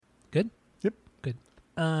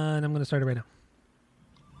And I'm going to start it right now.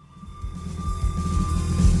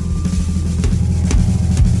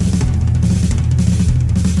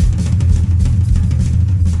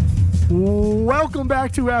 Welcome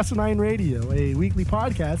back to Asinine Radio, a weekly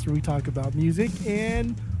podcast where we talk about music,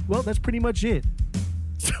 and, well, that's pretty much it.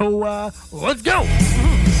 So, let's go!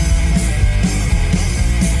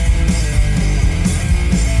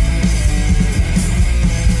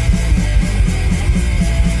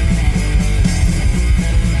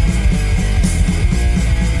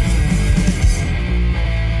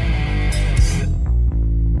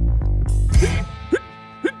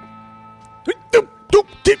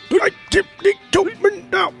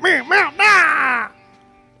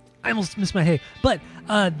 I almost missed my hay. But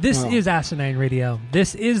this is Asinine Radio.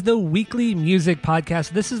 This is the weekly music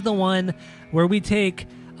podcast. This is the one where we take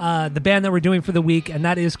the band that we're doing for the week, and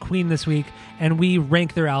that is Queen this week, and we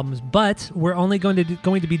rank their albums. But we're only going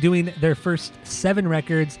to be doing their first 7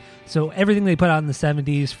 records, so everything they put out in the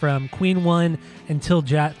 70s, from Queen 1 until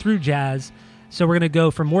through Jazz. So we're going to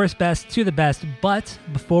go from worst best to the best. But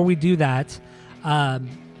before we do that,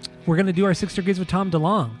 we're going to do our 6 Degrees with Tom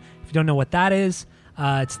DeLonge. If you don't know what that is,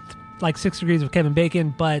 it's like 6 Degrees with Kevin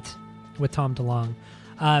Bacon, but with Tom DeLonge,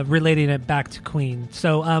 relating it back to Queen.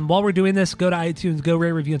 So while we're doing this, go to iTunes, go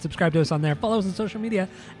rate, review, and subscribe to us on there. Follow us on social media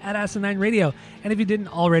at Asinine Radio. And if you didn't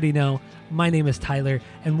already know, my name is Tyler,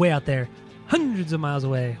 and way out there, hundreds of miles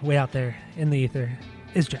away, way out there in the ether,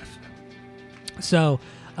 is Jeff. So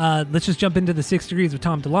let's just jump into the 6 Degrees with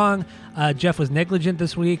Tom DeLonge. Jeff was negligent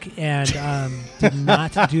this week and did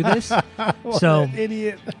not do this. So an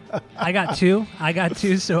idiot. I got two,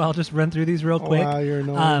 so I'll just run through these real quick. Wow, you're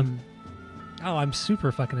annoying. I'm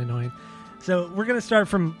super fucking annoying. So we're going to start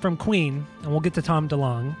from Queen, and we'll get to Tom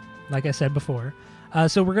DeLonge, like I said before.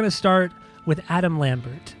 So we're going to start with Adam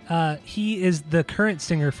Lambert. He is the current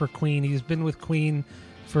singer for Queen. He's been with Queen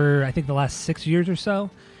for, I think, the last 6 years or so.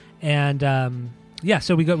 And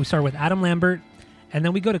so we start with Adam Lambert, and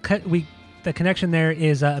then we go to the connection there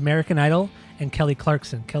is American Idol and Kelly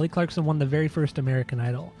Clarkson. Kelly Clarkson won the very first American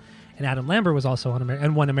Idol, and Adam Lambert was also on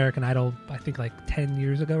and won American Idol, I think, like 10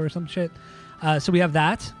 years ago or some shit. So we have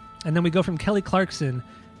that, and then we go from Kelly Clarkson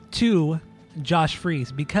to Josh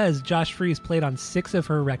Freese, because Josh Freese played on 6 of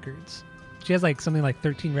her records. She has like something like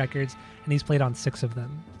 13 records, and he's played on 6 of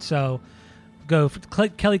them. So go from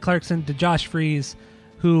Kelly Clarkson to Josh Freese,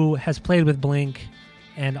 who has played with Blink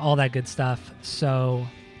and all that good stuff. So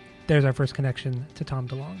there's our first connection to Tom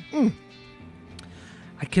DeLonge.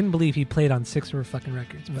 I couldn't believe he played on 6 of her fucking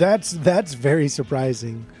records. That's very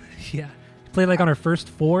surprising. Yeah. He played like on her first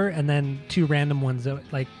 4 and then 2 random ones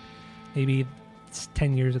that, like maybe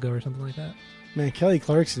 10 years ago or something like that. Man, Kelly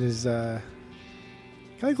Clarkson is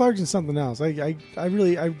something else. I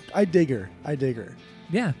dig her. I dig her.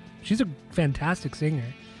 Yeah. She's a fantastic singer.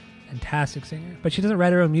 But she doesn't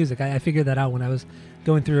write her own music. I figured that out when I was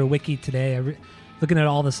going through a wiki today. Looking at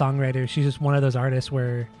all the songwriters, she's just one of those artists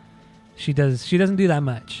where she doesn't do that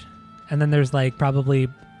much. And then there's like probably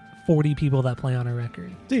 40 people that play on her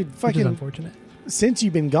record. Dude, which is unfortunate. Since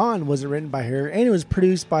You've Been Gone wasn't written by her, and it was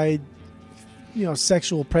produced by,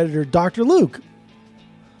 sexual predator Dr. Luke.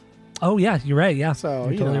 Oh yeah, you're right. Yeah, so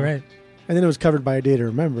you're totally right. And then it was covered by A Day to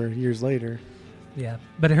Remember years later. Yeah,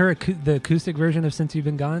 but the acoustic version of Since You've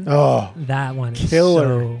Been Gone, that one is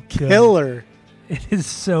killer, so good. Killer. It is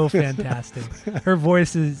so fantastic. Her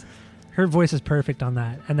voice is perfect on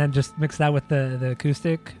that, and then just mix that with the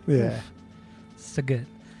acoustic. Yeah, it's so good.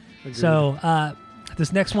 Agreed. So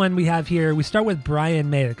this next one we have here, we start with Brian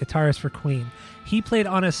May, the guitarist for Queen. He played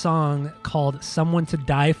on a song called "Someone to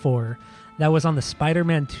Die For" that was on the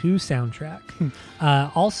Spider-Man 2 soundtrack.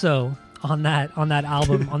 Also on that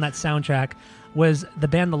album, on that soundtrack, was the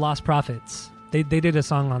band The Lost Prophets. They did a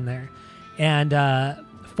song on there. And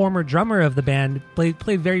former drummer of the band,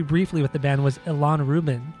 played very briefly with the band, was Ilan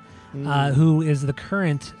Rubin, who is the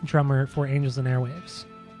current drummer for Angels and Airwaves.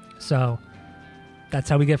 So that's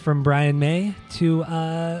how we get from Brian May to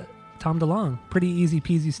Tom DeLonge. Pretty easy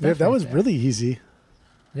peasy stuff. That was really easy.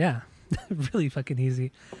 Yeah, really fucking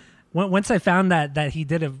easy. Once I found that he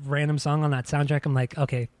did a random song on that soundtrack, I'm like,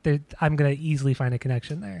 okay, I'm going to easily find a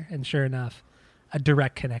connection there. And sure enough, a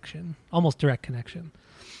direct connection, almost direct connection.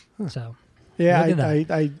 So, yeah,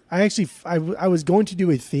 I was going to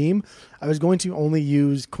do a theme. I was going to only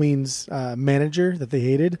use Queen's manager that they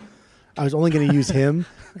hated. I was only going to use him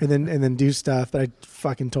and then do stuff that I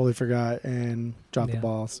fucking totally forgot and dropped the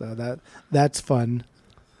ball. So that's fun.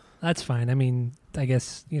 That's fine. I mean, I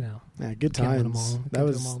guess, Yeah, good times. That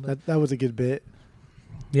was a good bit.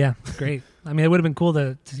 Yeah, great. I mean, it would have been cool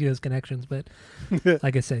to see those connections, but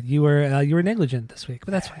like I said, you were negligent this week,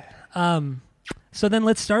 but that's fine. So then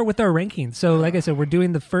let's start with our rankings. So like I said, we're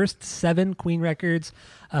doing the first 7 Queen records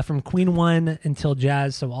from Queen 1 until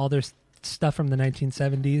Jazz. So all their stuff from the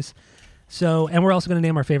 1970s. So, and we're also going to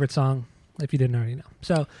name our favorite song, if you didn't already know.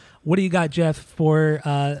 So what do you got, Jeff, for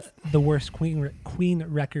the worst Queen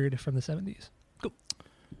record from the 70s? Go.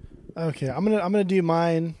 Okay, I'm gonna do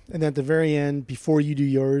mine, and then at the very end, before you do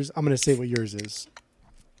yours, I'm gonna say what yours is.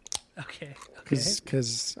 Okay.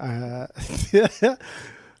 Because I think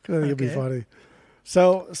it'll be funny.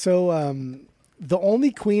 So the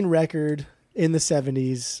only Queen record in the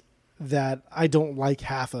 70s that I don't like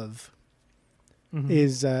half of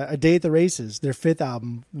is A Day at the Races, their 5th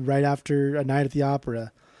album, right after A Night at the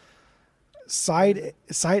Opera. Side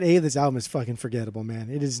A of this album is fucking forgettable, man.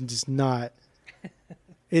 It is just not.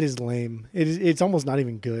 It is lame. It's almost not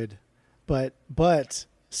even good. But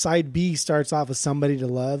side B starts off with Somebody to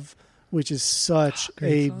Love, which is such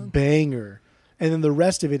a song. banger. And then the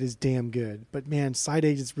rest of it is damn good. But man, side A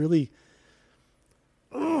is really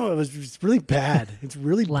it's really bad. It's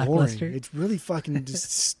really boring. Lackluster. It's really fucking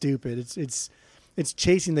just stupid. It's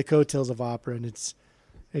chasing the coattails of opera, and it's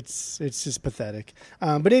just pathetic.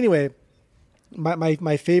 But anyway,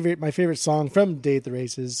 my favorite song from Day at the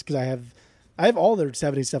Races, because I have all their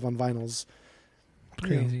 70s stuff on vinyls.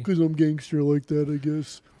 Crazy. Because I'm gangster like that, I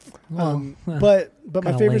guess. Well, But my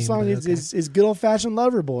kinda favorite lame, song but okay. is Good Old Fashioned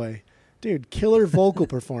Lover Boy. Dude, killer vocal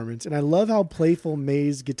performance. And I love how playful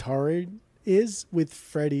May's guitar is with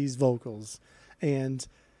Freddie's vocals. And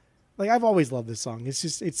like, I've always loved this song.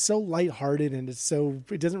 It's so lighthearted, and it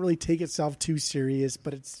doesn't really take itself too serious,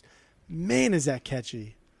 but man, is that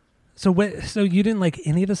catchy. So you didn't like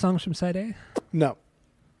any of the songs from side A? No.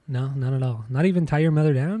 No, not at all. Not even Tie Your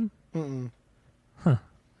Mother Down? Mm-mm. Huh.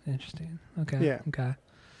 Interesting. Okay. Yeah. Okay.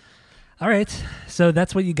 All right. So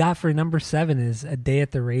that's what you got for number 7 is A Day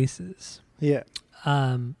at the Races. Yeah.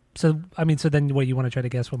 So then what, you want to try to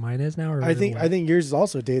guess what mine is now? Or I think yours is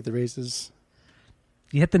also Day at the Races.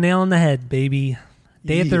 you hit the nail on the head, baby.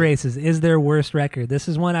 Day at the Races is their worst record. This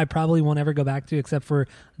is one I probably won't ever go back to, except for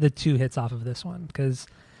the 2 hits off of this one, because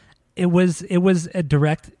it was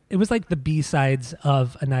like the B-sides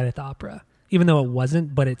of A Night at the Opera, even though it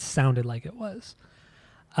wasn't, but it sounded like it was.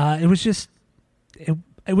 It was just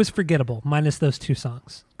it was forgettable, minus those 2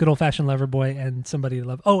 songs, Good Old Fashioned Lover Boy and Somebody to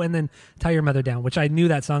Love. Oh, and then Tie Your Mother Down, which I knew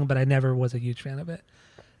that song, but I never was a huge fan of it.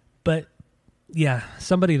 But yeah,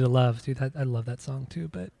 Somebody to Love, dude, I love that song too.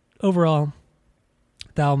 But overall,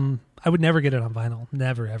 the album, I would never get it on vinyl.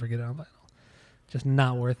 Never, ever get it on vinyl. Just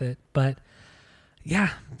not worth it. But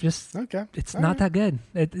yeah, just Okay. it's All not right. that good.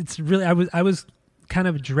 It's really, I was kind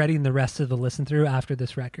of dreading the rest of the listen through after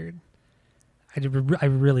this record. I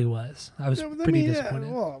really was. I was pretty disappointed.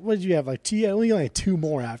 Well, what did you have? Like you only had 2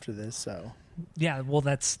 more after this, so. Yeah, well,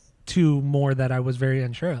 that's 2 more that I was very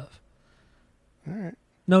unsure of. All right.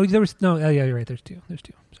 No, there was no. Oh, yeah, you're right. There's 2.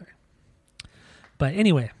 Sorry. But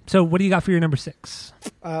anyway, so what do you got for your number 6?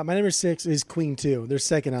 My number 6 is Queen 2, their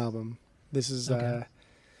second album. This is Okay.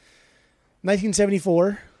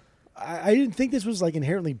 1974. I didn't think this was like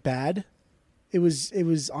inherently bad. It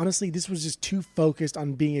was honestly, this was just too focused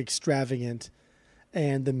on being extravagant,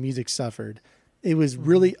 and the music suffered. It was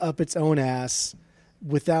really up its own ass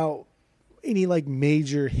without any like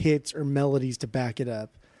major hits or melodies to back it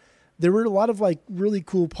up. There were a lot of like really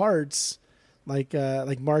cool parts, like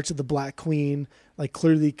March of the Black Queen, like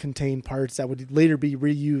clearly contained parts that would later be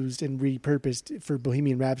reused and repurposed for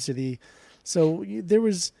Bohemian Rhapsody. So there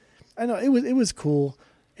was, I know it was cool.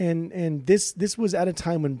 And this was at a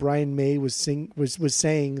time when Brian May was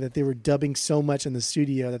saying that they were dubbing so much in the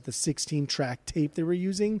studio that the 16-track tape they were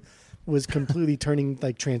using was completely turning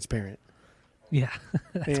like transparent. Yeah,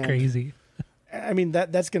 that's And, crazy. I mean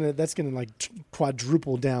that's gonna like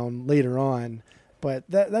quadruple down later on, but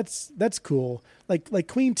that's cool. Like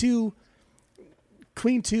Queen 2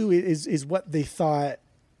 is what they thought.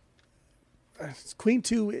 Queen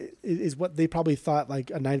 2 is what they probably thought like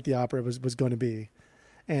A Night at the Opera was going to be.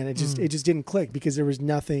 And it just didn't click because there was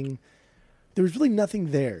really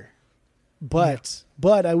nothing there. But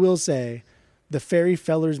I will say the Fairy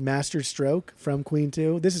Fellers Master Stroke from Queen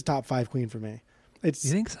 2, this is top 5 Queen for me. You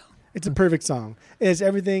think so? It's a perfect song. It's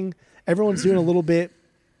everything. Everyone's doing a little bit.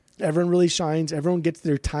 Everyone really shines. Everyone gets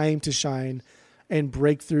their time to shine and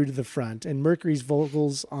break through to the front. And Mercury's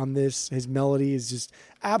vocals on this, his melody is just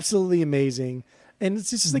absolutely amazing. And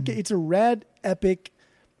it's just like, it's a rad, epic,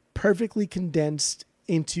 perfectly condensed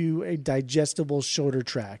into a digestible shorter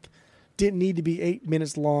track. Didn't need to be 8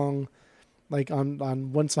 minutes long, like on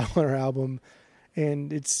one song on our album.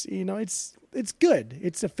 And it's good.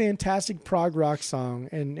 It's a fantastic prog rock song.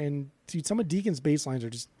 And dude, some of Deacon's bass lines are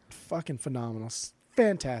just fucking phenomenal.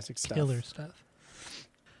 Fantastic stuff. Killer stuff.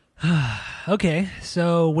 Okay,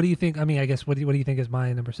 so what do you think? I mean, I guess what do you think is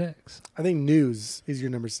my number 6? I think News is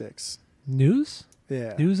your number 6. News?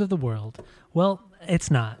 Yeah. News of the World. Well,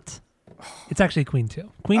 it's not. It's actually Queen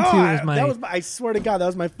 2. Queen 2 is my... I swear to God, that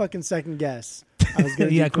was my fucking second guess. I was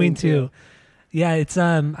gonna yeah, do Queen 2. Yeah, it's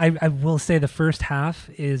I will say the first half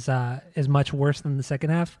is much worse than the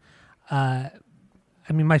second half. I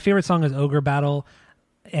mean, my favorite song is Ogre Battle,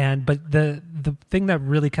 but the thing that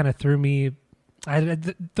really kind of threw me,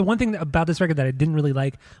 the one thing about this record that I didn't really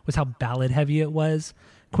like was how ballad heavy it was.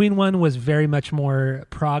 Queen 1 was very much more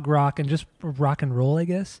prog rock and just rock and roll, I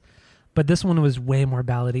guess. But this one was way more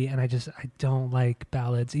ballady, and I don't like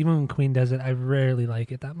ballads. Even when Queen does it, I rarely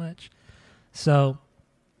like it that much. So,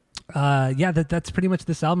 that's pretty much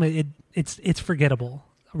this album. It's forgettable.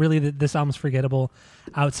 Really, this album's forgettable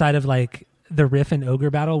outside of like the riff in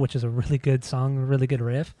Ogre Battle, which is a really good song, a really good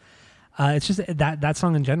riff. It's just that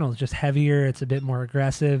song in general is just heavier. It's a bit more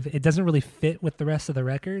aggressive. It doesn't really fit with the rest of the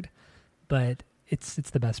record, but it's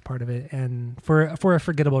the best part of it. And for a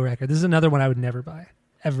forgettable record, this is another one I would never buy.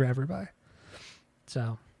 Ever buy.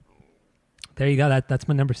 So there you go. That's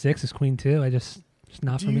my number 6 is Queen 2. Just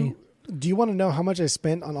not for me. Do you want to know how much I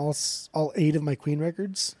spent on all 8 of my Queen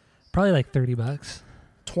records? Probably like $30.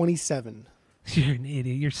 27. You're an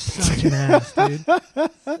idiot. You're such an ass, dude.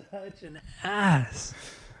 Such an ass.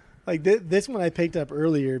 Like this one I picked up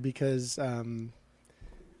earlier because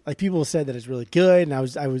like people said that it's really good, and I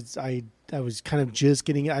was kind of just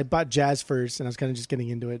getting it. I bought Jazz first, and I was kind of just getting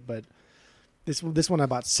into it, but this one I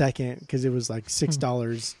bought second because it was like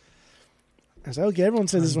 $6. I was like, okay, everyone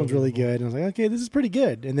says this one's really good. And I was like, okay, this is pretty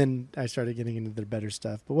good. And then I started getting into their better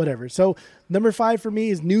stuff, but whatever. So number 5 for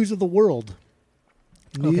me is News of the World.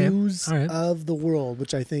 News of the World,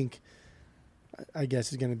 which I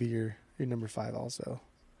guess is going to be your number 5 also.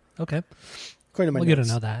 Okay. According to my notes. Good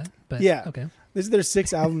to know that. But yeah. Okay. This is their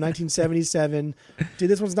 6th album, 1977. Dude,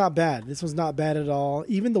 this one's not bad. This one's not bad at all.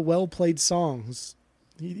 Even the well-played songs,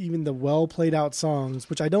 even the well-played out songs,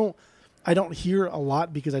 which I don't hear a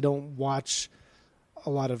lot because I don't watch a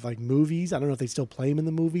lot of like movies. I don't know if they still play them in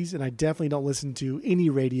the movies, and I definitely don't listen to any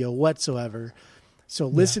radio whatsoever. So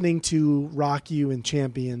listening to Rock You and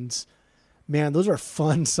Champions, man, those are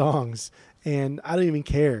fun songs, and I don't even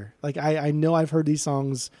care. Like I know I've heard these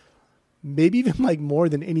songs maybe even like more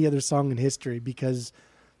than any other song in history because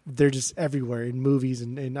they're just everywhere in movies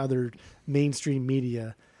and other mainstream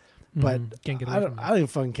media. But I don't even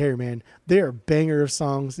fucking care, man. They are a banger of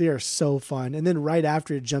songs. They are so fun. And then right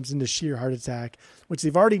after it jumps into Sheer Heart Attack, which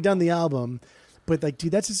they've already done the album. But like,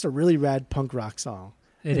 dude, that's just a really rad punk rock song.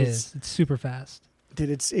 It is. It's super fast.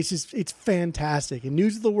 Dude, it's fantastic. And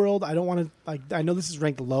News of the World, I don't want to like. I know this is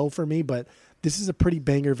ranked low for me, but this is a pretty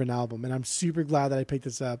banger of an album, and I'm super glad that I picked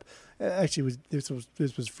this up. Actually, this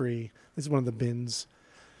was free. This is one of the bins.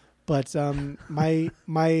 But my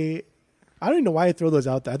I don't even know why I throw those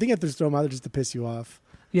out there. I think I have to just throw them out there just to piss you off.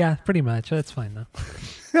 Yeah, pretty much. That's fine though.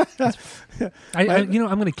 I'm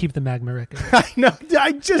going to keep the Magma record. I know.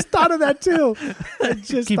 I just thought of that too. I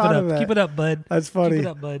just keep thought it up. of that. Keep it up, bud. That's funny. Keep it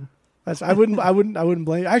up, bud. I wouldn't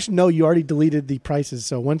blame you. Actually, no, you already deleted the prices.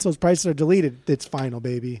 So once those prices are deleted, it's final,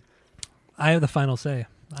 baby. I have the final say.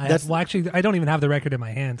 Actually, I don't even have the record in my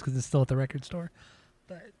hands because it's still at the record store.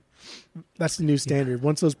 But that's the new standard. Yeah.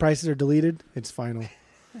 Once those prices are deleted, it's final.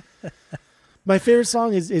 My favorite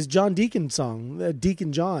song is John Deacon's song,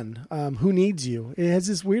 Deacon John, Who Needs You. It has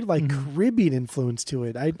this weird like Caribbean influence to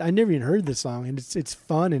it. I never even heard this song, and it's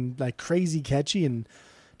fun and like crazy catchy. And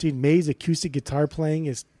dude, May's acoustic guitar playing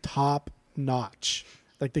is top notch.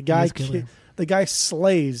 Like the guy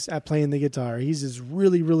slays at playing the guitar. He's just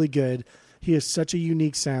really, really good. He has such a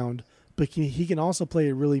unique sound, but he can also play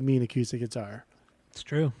a really mean acoustic guitar. It's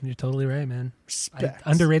true. You're totally right, man. Respect.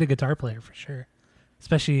 Underrated guitar player for sure.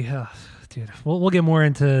 Especially, dude, we'll get more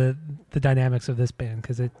into the dynamics of this band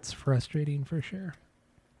because it's frustrating for sure.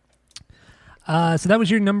 So that was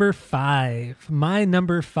your number 5. My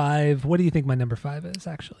number 5. What do you think my number 5 is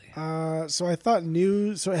actually? So I thought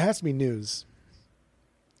News. So it has to be News.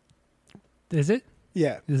 Is it?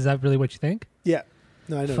 Yeah. Is that really what you think? Yeah.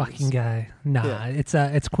 No, I know. Fucking guy. Nah, yeah.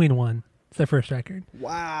 It's Queen 1. It's their first record.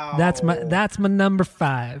 Wow. That's my number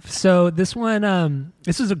 5. So this one,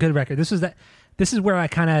 this is a good record. This is where I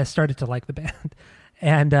kind of started to like the band,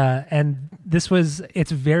 and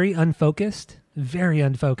it's very unfocused,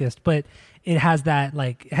 but it has that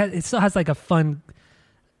like it still has like a fun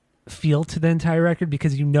feel to the entire record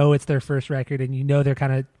because you know it's their first record and you know they're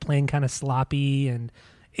kind of playing kind of sloppy and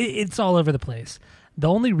it's all over the place. The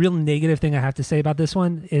only real negative thing I have to say about this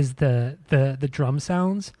one is the drum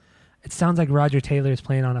sounds. It sounds like Roger Taylor is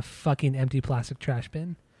playing on a fucking empty plastic trash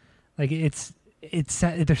bin. Like it's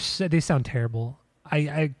they sound terrible.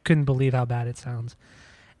 I couldn't believe how bad it sounds.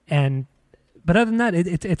 But other than that,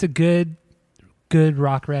 it's a good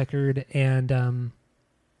rock record, and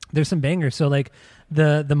there's some bangers. So like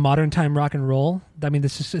the modern time rock and roll. I mean,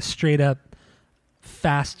 this is a straight up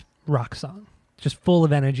fast rock song, just full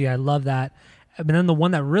of energy. I love that. But then the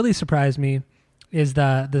one that really surprised me is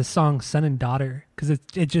the song "Son and Daughter," because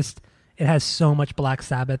it has so much Black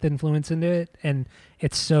Sabbath influence into it, and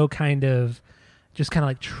it's so kind of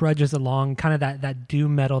like trudges along, kind of that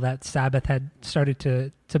doom metal that Sabbath had started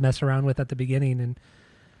to mess around with at the beginning, and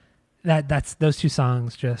that's those two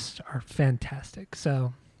songs just are fantastic.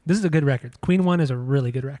 So this is a good record. Queen One is a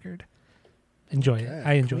really good record. Enjoy it.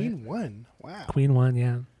 I enjoy Queen it. One. Wow. Queen One,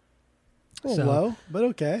 yeah. A little low, but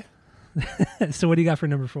okay. So what do you got for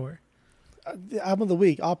number 4? The album of the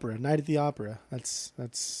week, Opera, Night at the Opera.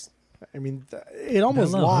 That's. I mean, it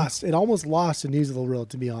almost lost. Huh? It almost lost to News of the World,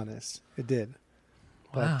 to be honest. It did.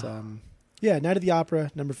 Wow. But yeah, Night at the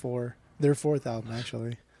Opera, number 4. Their 4th album,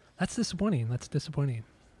 actually. That's disappointing.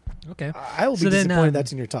 Okay. I will be disappointed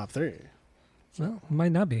that's in your top 3. Well,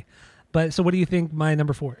 might not be. But so what do you think my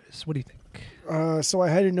number 4 is? What do you think? So I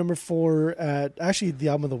had your number 4 at actually the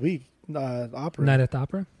album of the week, Opera. Night at the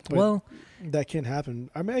Opera? But well, that can't happen.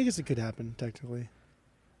 I mean, I guess it could happen, technically.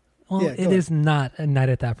 Well, yeah, it is not a Night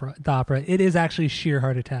at the Opera. It is actually Sheer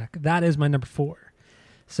Heart Attack. That is my number 4.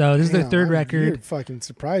 So this is their third record. You're fucking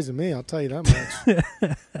surprising me, I'll tell you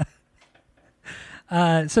that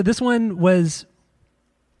much. So this one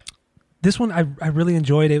I really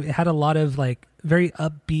enjoyed. It had a lot of like very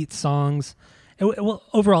upbeat songs.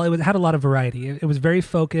 Overall, it had a lot of variety. It was very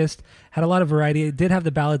focused, had a lot of variety. It did have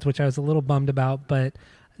the ballads, which I was a little bummed about, but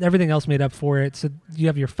everything else made up for it. So you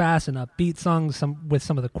have your fast and upbeat songs with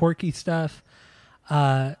some of the quirky stuff.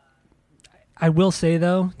 I will say,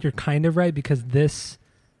 though, you're kind of right, because this...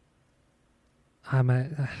 I might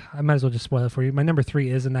as well just spoil it for you. My number 3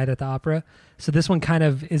 is A Night at the Opera. So this one kind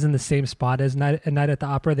of is in the same spot as A Night at the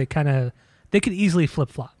Opera. They could easily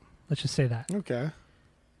flip-flop. Let's just say that. Okay.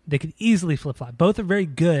 They could easily flip-flop. Both are very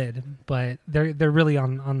good, but they're really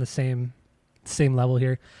on the same level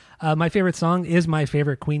here. My favorite song is my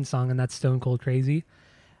favorite Queen song, and that's Stone Cold Crazy.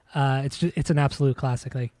 It's an absolute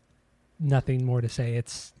classic. Like, nothing more to say.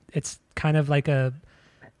 It's kind of like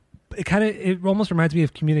it almost reminds me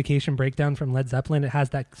of Communication Breakdown from Led Zeppelin. It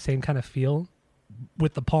has that same kind of feel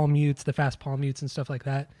with the palm mutes, the fast palm mutes and stuff like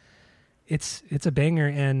that. It's a banger,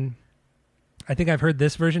 and I think I've heard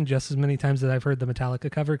this version just as many times as I've heard the Metallica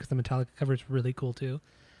cover, because the Metallica cover is really cool too.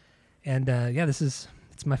 And it's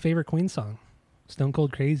my favorite Queen song, Stone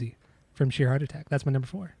Cold Crazy from Sheer Heart Attack. That's my number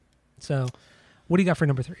 4. So what do you got for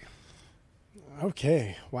number 3?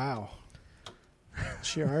 Okay. Wow.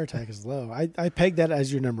 Sheer Heart Attack is low. I pegged that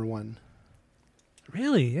as your number 1.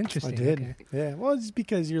 Really? Interesting. I did. Okay. Yeah. Well, it's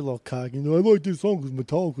because you're a little cock. I like this song because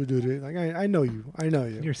Metallica did it. Like I know you.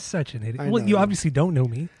 You're such an idiot. Well, you obviously don't know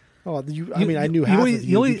me. Oh, I knew half of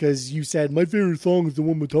you because you said my favorite song is the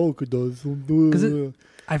one Metallica does. Because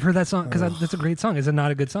I've heard that song, because that's a great song. Is it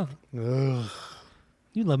not a good song? Ugh.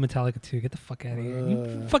 You love Metallica too. Get the fuck out of here.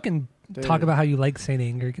 You fucking talk about how you like Saint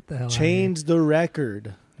Anger. Get the hell out of here. Change the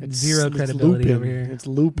record. It's zero credibility over here. It's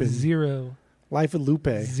Lupin. Zero. Life of Lupe.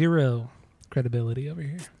 Zero credibility over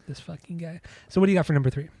here. This fucking guy. So what do you got for number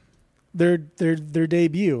 3? Their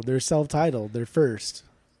debut. Their self-titled. Their first.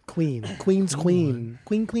 Queen's Queen.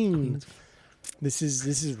 Queen. This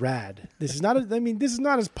is rad. This is not. This is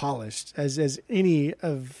not as polished as any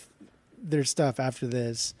of their stuff after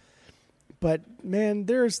this. But man,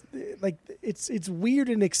 there's like it's weird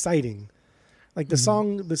and exciting. Like the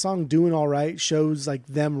song "Doing All Right" shows like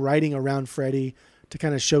them riding around Freddie to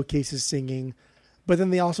kind of showcase his singing, but then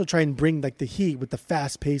they also try and bring like the heat with the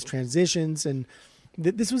fast-paced transitions. And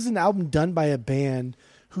this was an album done by a band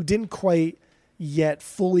who didn't quite yet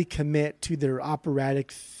fully commit to their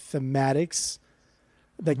operatic thematics,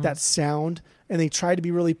 like that sound, and they tried to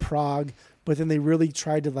be really prog, but then they really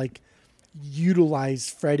tried to like utilize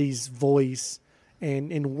Freddie's voice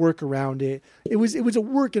and work around it. It was a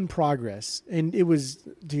work in progress, and it was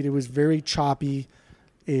very choppy.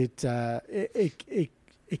 It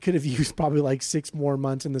could have used probably like 6 more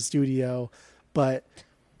months in the studio, but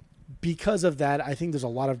because of that, I think there's a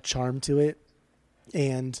lot of charm to it.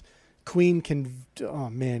 And Queen can,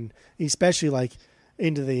 oh man, especially like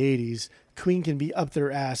into the 80s, Queen can be up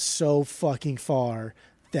their ass so fucking far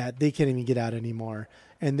that they can't even get out anymore.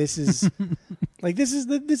 And this is like this is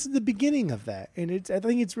the beginning of that, and I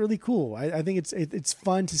think it's really cool. I think it's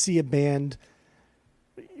fun to see a band.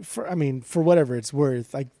 For whatever it's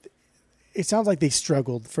worth, like it sounds like they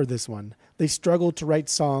struggled for this one. They struggled to write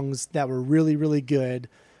songs that were really, really good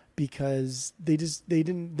because they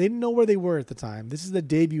didn't know where they were at the time. This is the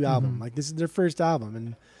debut album. Like, this is their first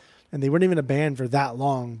album, and they weren't even a band for that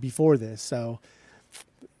long before this. So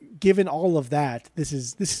given all of that, this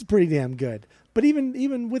is pretty damn good. But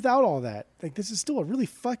even without all that, like, this is still a really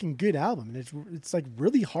fucking good album, and it's like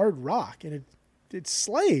really hard rock, and it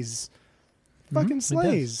slays. Fucking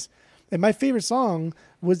slays. And my favorite song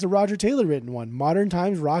was the Roger Taylor written one, Modern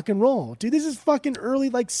Times Rock and Roll. Dude, this is fucking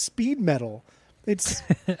early, like, speed metal. It's,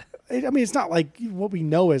 it's not like what we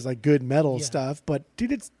know as like good metal stuff, but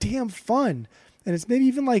dude, it's damn fun. And it's maybe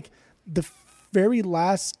even like the very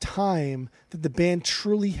last time that the band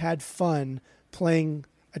truly had fun playing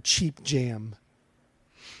a cheap jam.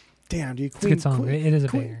 Damn, dude. It's a good song. It is a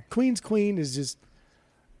banger. Queen's Queen is just,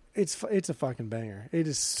 it's a fucking banger. It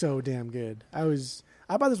is so damn good. I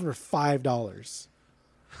bought this one for $5.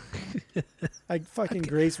 Like fucking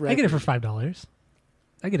Grace Records. I get it for $5.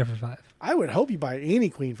 I get it for $5. I would hope you buy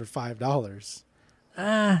any Queen for $5.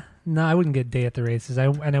 No, I wouldn't get Day at the Races.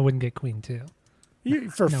 And I wouldn't get Queen too.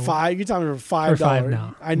 For $5, you're talking for $5. For $5,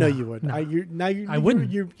 no. I know you would. No. I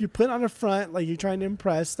wouldn't. You're putting on the front like you're trying to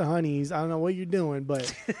impress the honeys. I don't know what you're doing,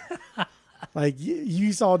 but like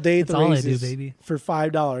you saw Day at the Races all I do, baby. For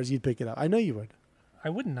 $5, you'd pick it up. I know you would.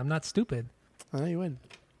 I wouldn't. I'm not stupid. I know you wouldn't.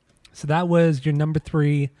 So that was your number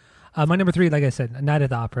 3. My number 3, like I said, Night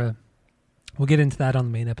at the Opera. We'll get into that on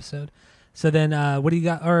the main episode. So then, what do you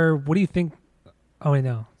got? Or what do you think? Oh, I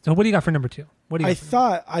know. So what do you got for number 2? What do you?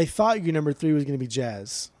 I thought your number 3 was going to be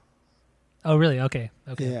Jazz. Oh, really? Okay.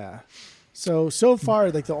 Yeah. So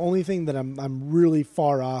far, like the only thing that I'm really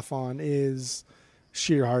far off on is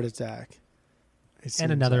Sheer Heart Attack.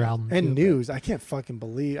 And another album. And News. I can't fucking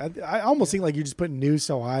believe. I almost think like you're just putting News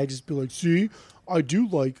so high. Just be like, see, I do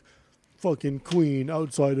like fucking Queen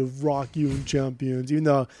outside of Rock You and Champions, even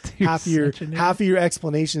though half of your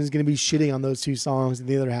explanation is going to be shitting on those 2 songs, and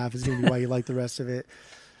the other half is going to be why you like the rest of it.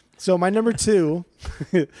 So my number 2,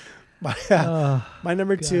 my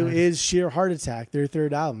number 2 is Sheer Heart Attack, their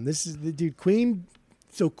third album. This is the dude Queen.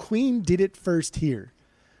 So Queen did it first here.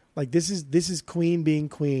 Like this is Queen being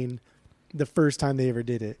Queen, the first time they ever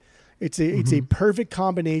did it. It's a perfect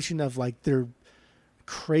combination of like their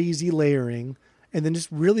crazy layering and then just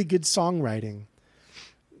really good songwriting.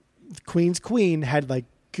 Queen's Queen had like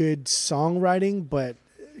good songwriting, but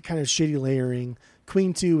kind of shitty layering.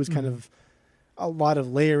 Queen 2 was kind of a lot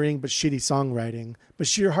of layering, but shitty songwriting. But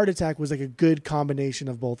Sheer Heart Attack was like a good combination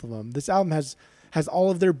of both of them. This album has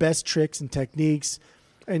all of their best tricks and techniques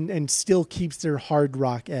and still keeps their hard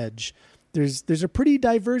rock edge. There's a pretty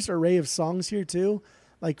diverse array of songs here too,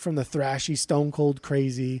 like from the thrashy Stone Cold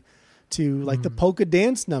Crazy to like the polka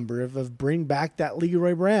dance number of Bring Back That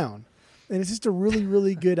Leroy Brown. And it's just a really,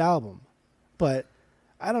 really good album. But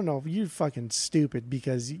I don't know, you're fucking stupid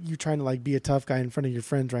because you're trying to like be a tough guy in front of your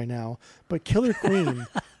friends right now. But Killer Queen,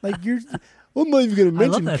 like I'm not even going to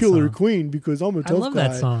mention Killer Queen because I'm a tough guy. I love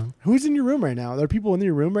that song. Who's in your room right now? Are there people in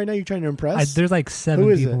your room right now you're trying to impress? There's like 7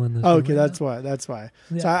 people in this room. Okay, that's why. That's why.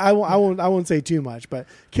 Yeah. So I won't say too much, but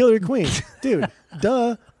Killer Queen, dude,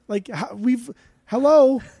 duh. Like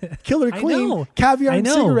hello, Killer Queen, Caviar and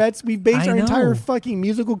Cigarettes. We based our entire fucking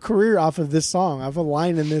musical career off of this song, off a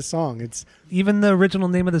line in this song. It's even the original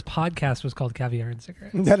name of this podcast was called Caviar and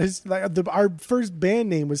Cigarettes. That is like our first band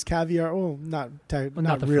name was Caviar. Oh, not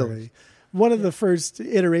really. First. One of the first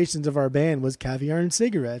iterations of our band was Caviar and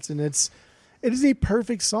Cigarettes, and it is a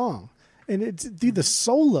perfect song. And it's the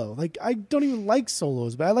solo. Like I don't even like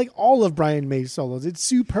solos, but I like all of Brian May's solos. It's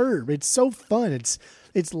superb. It's so fun.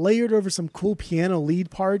 It's layered over some cool piano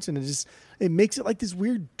lead parts, and it makes it like this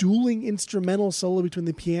weird dueling instrumental solo between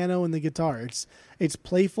the piano and the guitar. It's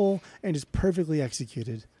playful and it's perfectly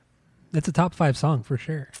executed. It's a top 5 song for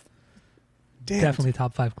sure. Definitely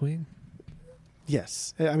top 5 Queen.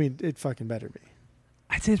 Yes, I mean it fucking better be.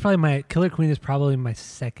 I'd say it's probably my Killer Queen is probably my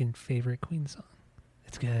second favorite Queen song.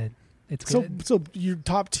 It's good. It's good. So your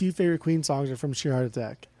top 2 favorite Queen songs are from Sheer Heart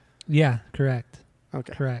Attack. Yeah, correct.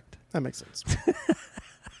 Okay, correct. That makes sense.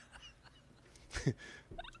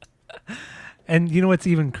 And you know what's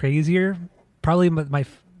even crazier? Probably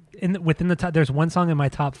within the top. There's one song in my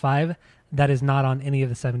top 5 that is not on any of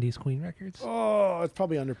the 70s Queen records. Oh, it's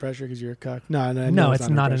probably Under Pressure because you're a cuck. No, it's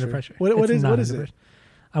not Under Pressure. What is it?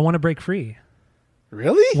 I Want to Break Free.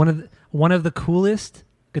 Really? One of the coolest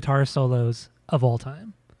guitar solos of all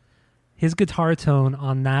time. His guitar tone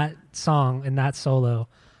on that song and that solo,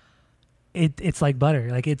 it's like butter.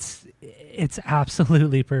 Like it's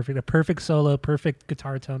absolutely perfect. A perfect solo, perfect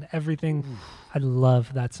guitar tone, everything. I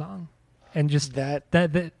love that song. And just that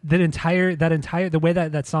entire the way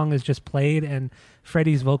that song is just played and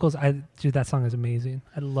Freddie's vocals, that song is amazing.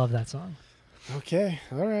 I love that song. Okay,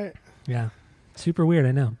 all right. Yeah, super weird.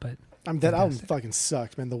 I know, but That album fucking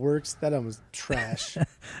sucked, man. The Works, that album was trash.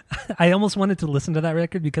 I almost wanted to listen to that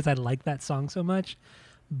record because I like that song so much,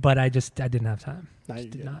 but I didn't have time.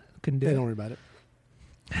 Couldn't do it. Don't worry about it.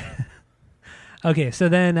 Okay, so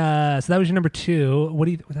then so that was your number 2. What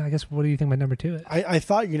do you think my number 2 is? I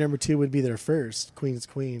thought your number 2 would be their first, Queen's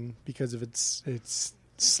Queen, because of its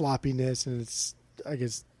sloppiness and its, I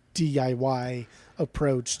guess, DIY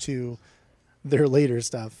approach to their later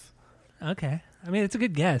stuff. Okay. I mean, it's a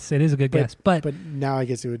good guess. It is a good guess, but now I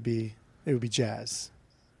guess it would be Jazz.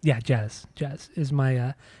 Yeah, Jazz is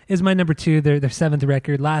my number 2. Their 7th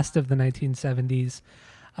record, last of the 1970s.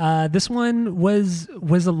 This one was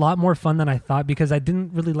a lot more fun than I thought because I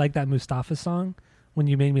didn't really like that Mustafa song when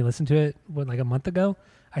you made me listen to it like a month ago.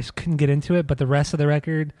 I just couldn't get into it, but the rest of the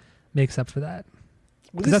record makes up for that.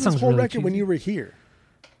 Well, this was whole really record cheesy. When you were here.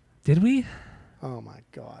 Did we? Oh my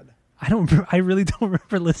God. I really don't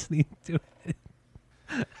remember listening to it.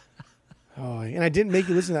 Oh, and I didn't make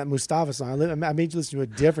you listen to that Mustafa song. I made you listen to a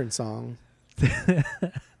different song.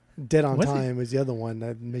 Dead on Time was the other one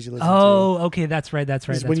that made you listen to. Oh, okay, that's right.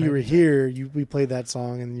 When you were here, we played that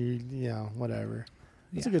song, and whatever.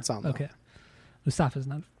 It's a good song, though. Okay. Mustafa's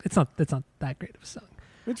not that great of a song.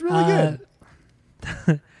 It's really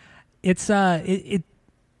good. It's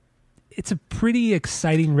a pretty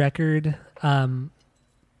exciting record.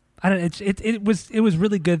 I don't. It was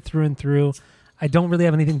really good through and through. I don't really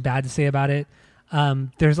have anything bad to say about it.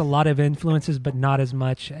 There's a lot of influences, but not as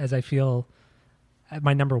much as I feel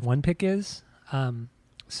my number 1 pick is.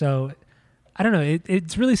 So I don't know.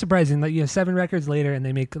 It's really surprising that 7 records later and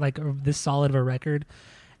they make like this solid of a record.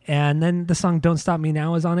 And then the song "Don't Stop Me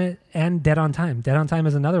Now" is on it, and "Dead on Time." "Dead on Time"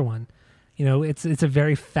 is another one. It's a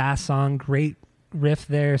very fast song, great riff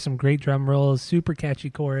there, some great drum rolls, super catchy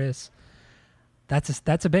chorus.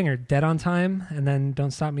 That's a banger. "Dead on Time" and then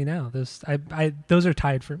 "Don't Stop Me Now." Those are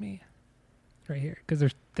tied for me right here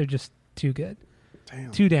because they're just too good.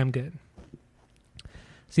 Damn. Too damn good.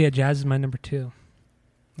 So yeah, Jazz is my number 2.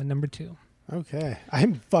 My number 2. Okay,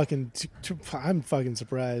 I'm fucking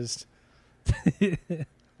surprised.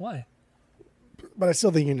 Why? But I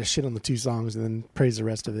still think you're gonna shit on the 2 songs and then praise the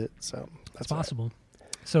rest of it. So that's possible. Right.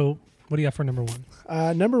 So what do you got for number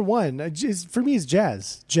 1? Number 1 for me is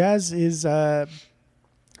Jazz. Jazz is. I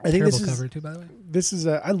think this is cover too. By the way, this is.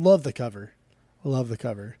 I love the cover. I love the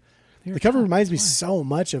cover. The cover reminds me so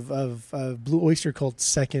much of Blue Oyster Cult's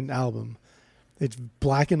second album. It's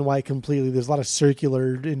black and white completely. There's a lot of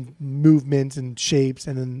circular movements and shapes,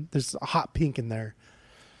 and then there's a hot pink in there.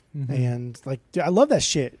 Mm-hmm. And I love that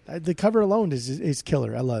shit. The cover alone is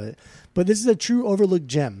killer. I love it. But this is a true overlooked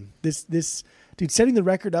gem. This dude setting the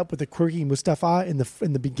record up with the quirky Mustafa in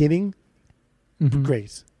the beginning,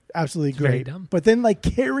 great, absolutely it's great. But then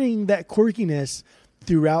carrying that quirkiness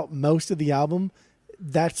throughout most of the album,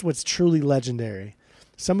 that's what's truly legendary.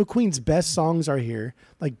 Some of Queen's best songs are here.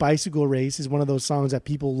 Like "Bicycle Race" is one of those songs that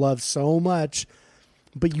people love so much,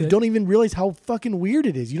 but you don't even realize how fucking weird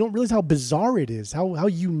it is. You don't realize how bizarre it is, how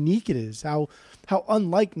unique it is, how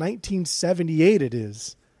unlike 1978 it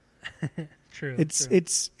is. True. It's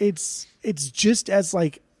just as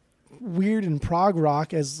weird and prog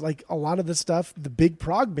rock as a lot of the stuff the big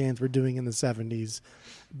prog bands were doing in the 70s,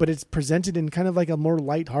 but it's presented in kind of a more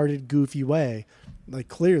lighthearted, goofy way,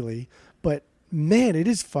 clearly. But man, it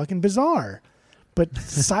is fucking bizarre. But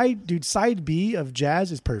side B of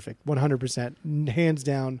Jazz is perfect, 100%, hands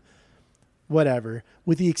down. Whatever,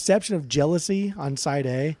 with the exception of "Jealousy" on side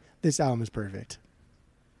A, this album is perfect.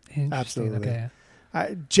 Absolutely. Okay.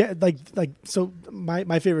 So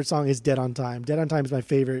my favorite song is "Dead on Time." "Dead on Time" is my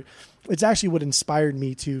favorite. It's actually what inspired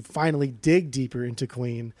me to finally dig deeper into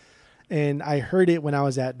Queen. And I heard it when I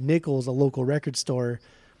was at Nichols, a local record store.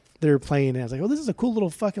 They were playing it. I was like, "Oh, this is a cool little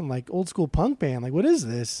fucking old school punk band. What is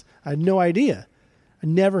this?" I had no idea. I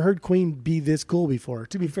never heard Queen be this cool before.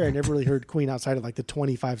 To be fair, I never really heard Queen outside of the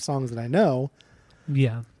 25 songs that I know.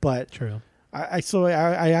 Yeah, but true. I asked him,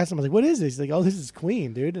 I was like, "What is this?" He's like, "Oh, this is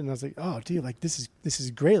Queen, dude." And I was like, "Oh, dude, this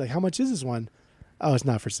is great. How much is this one?" "Oh, it's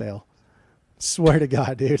not for sale." Swear to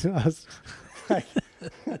God, dude. I was like,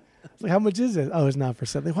 "How much is it?" "Oh, it's not for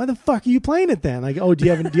sale." "Why the fuck are you playing it then?" "Oh, do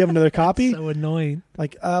you have another copy?" So annoying.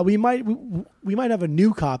 We might have a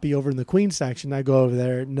new copy over in the Queen section. I go over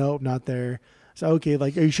there. "Nope, not there." So okay, are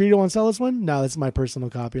you sure you don't want to sell this one?" "No, this is my personal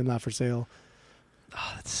copy. I'm not for sale."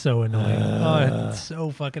 Oh, that's so annoying. It's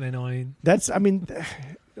so fucking annoying. That's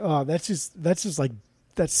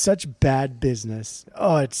such bad business.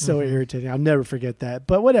 Oh, it's so irritating. I'll never forget that.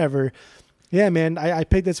 But whatever. Yeah, man, I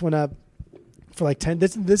picked this one up for 10.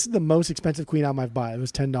 This is the most expensive Queen album I've bought. It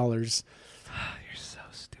was $10. You're so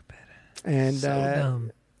stupid. And So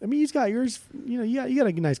dumb. I mean, he's got yours. You know, you got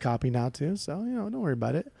a nice copy now too. So don't worry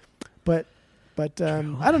about it. But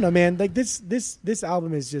I don't know, man. Like this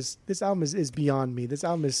album is beyond me. This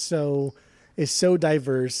album is so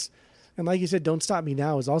diverse. And like you said, Don't Stop Me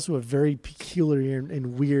Now is also a very peculiar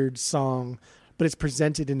and weird song, but it's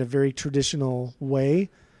presented in a very traditional way.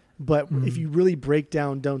 But if you really break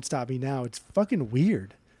down Don't Stop Me Now, it's fucking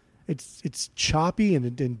weird. It's choppy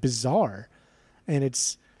and bizarre. And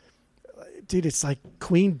it's like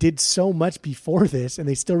Queen did so much before this, and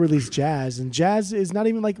they still released Jazz. And Jazz is not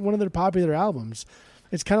even like one of their popular albums.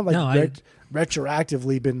 It's kind of like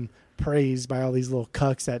retroactively been praised by all these little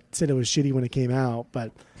cucks that said it was shitty when it came out.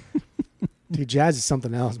 But dude, Jazz is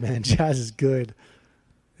something else, man. Jazz is good.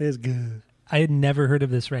 It is good. I had never heard of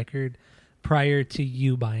this record prior to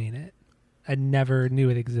you buying it. I never knew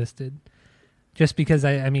it existed. Just because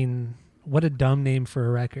I mean, what a dumb name for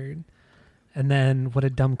a record. And then what a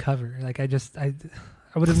dumb cover. Like I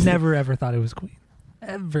would have never ever thought it was Queen.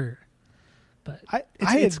 Ever. But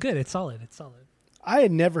it's good. It's solid. It's solid. I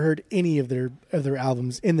had never heard any of their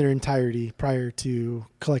albums in their entirety prior to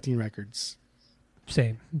collecting records.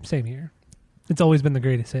 Same here. It's always been the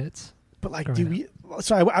greatest hits. But like,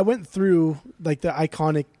 I went through like the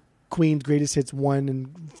iconic Queen's greatest hits 1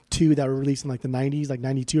 and 2 that were released in like the 90s, like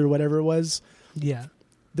 92 or whatever it was. Yeah.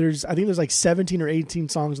 I think there's like 17 or 18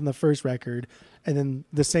 songs on the first record, and then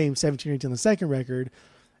the same 17 or 18 on the second record.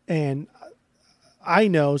 And I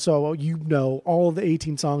know, so you know, all of the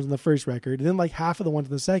 18 songs on the first record, and then like half of the ones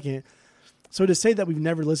on the second. So to say that we've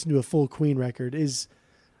never listened to a full Queen record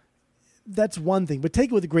that's one thing, but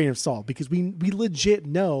take it with a grain of salt, because we legit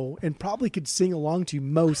know and probably could sing along to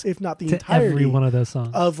most, if not the entirety, every one of those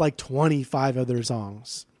songs of like 25 other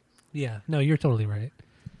songs. Yeah, no, you're totally right.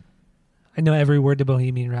 I know every word to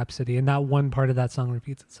Bohemian Rhapsody, and not one part of that song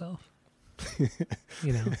repeats itself.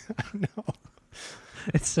 You know, No,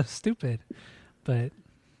 it's so stupid, but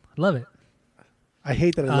I love it. I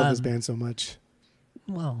hate that I love this band so much.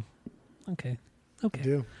 Well, okay. I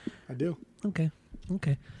do. Okay.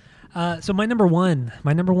 So my number one,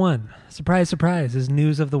 surprise, is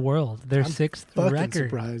News of the World, their sixth Fucking record.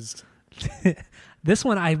 surprised. This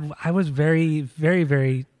one, I was very, very,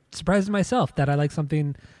 very surprised myself that I like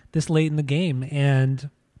something this late in the game, and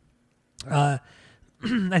I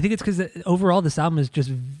think it's because overall this album is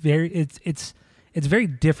just it's very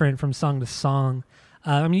different from song to song.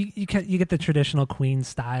 I mean, you get the traditional Queen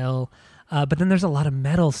style, but then there's a lot of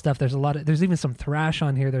metal stuff. There's even some thrash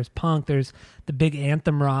on here. There's punk. There's the big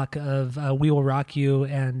anthem rock of "We Will Rock You"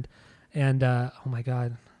 and oh my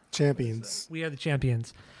god, Champions. We Are the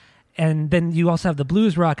Champions. And then you also have the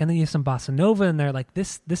blues rock, and then you have some bossa nova in there. Like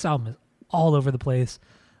this album is all over the place,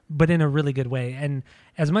 but in a really good way. And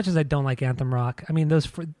as much as I don't like anthem rock, I mean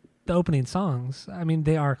the opening songs, I mean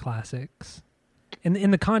they are classics.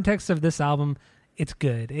 In the context of this album, it's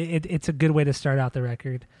good. It's a good way to start out the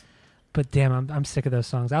record. But damn, I'm sick of those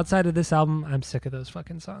songs. Outside of this album, I'm sick of those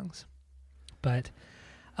fucking songs. But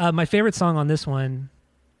my favorite song on this one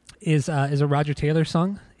is a Roger Taylor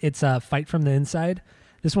song. It's "Fight from the Inside."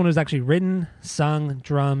 This one was actually written, sung,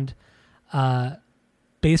 drummed,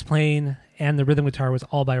 bass playing, and the rhythm guitar was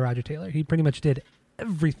all by Roger Taylor. He pretty much did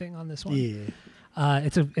everything on this one. Yeah.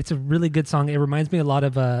 It's a really good song. It reminds me a lot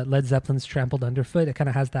of Led Zeppelin's "Trampled Underfoot." It kind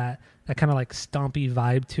of has that kind of like stompy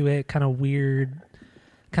vibe to it, kind of weird,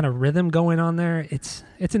 kind of rhythm going on there. It's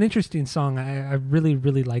an interesting song. I really,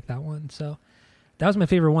 really like that one. So that was my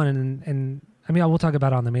favorite one. And I mean, we'll talk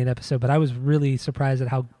about it on the main episode, but I was really surprised at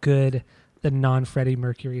how good the non-Freddie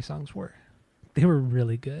Mercury songs were. They were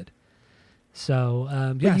really good. So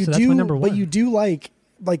so that's my number one. But you do like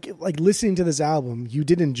listening to this album, you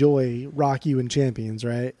did enjoy "Rock You" and "Champions,"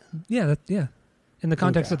 right? Yeah, in the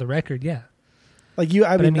context of the record, yeah. Like you,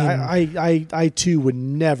 I too would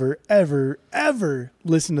never, ever, ever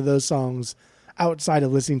listen to those songs outside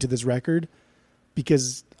of listening to this record,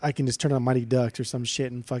 because I can just turn on Mighty Ducks or some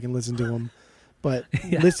shit and fucking listen to them. But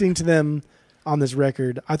listening to them on this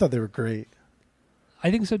record, I thought they were great.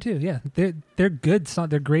 I think so too. Yeah, they're good.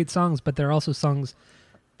 They're great songs, but they're also songs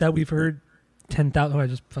that we've heard 10,000. I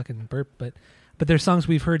just fucking burped, but they're songs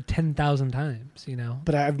we've heard 10,000 times. You know.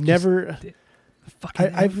 But I've never fucking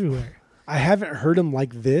everywhere. I haven't heard them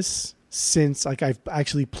like this since like I've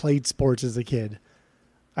actually played sports as a kid.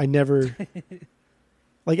 I never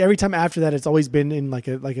like every time after that, it's always been in like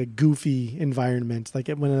a goofy environment. Like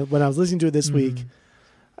when I was listening to it this week,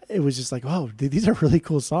 it was just like, oh, these are really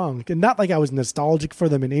cool songs. And not like I was nostalgic for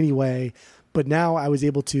them in any way, but now I was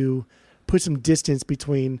able to put some distance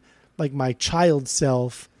between like my child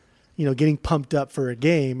self, getting pumped up for a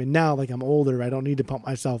game. And now, like, I'm older, I don't need to pump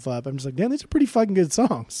myself up. I'm just like, damn, these are pretty fucking good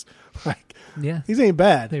songs. Like, yeah, these ain't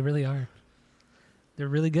bad. they really are. They're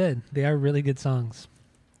really good. They are really good songs.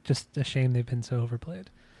 Just a shame they've been so overplayed.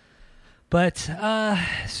 But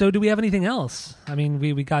so do we have anything else? I mean,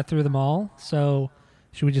 we got through them all. So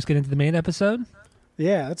should we just get into the main episode?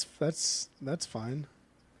 Yeah, that's fine.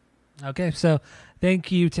 Okay, so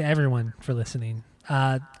thank you to everyone for listening.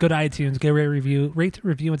 Go to iTunes, go rate,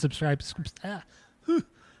 review, and subscribe.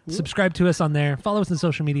 Subscribe to us on there. Follow us on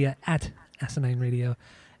social media at Asinine Radio.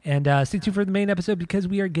 And stay tuned for the main episode because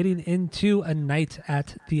we are getting into A Night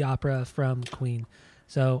at the Opera from Queen.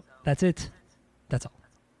 So that's it. That's all.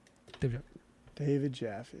 David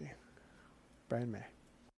Jaffe. Brian May.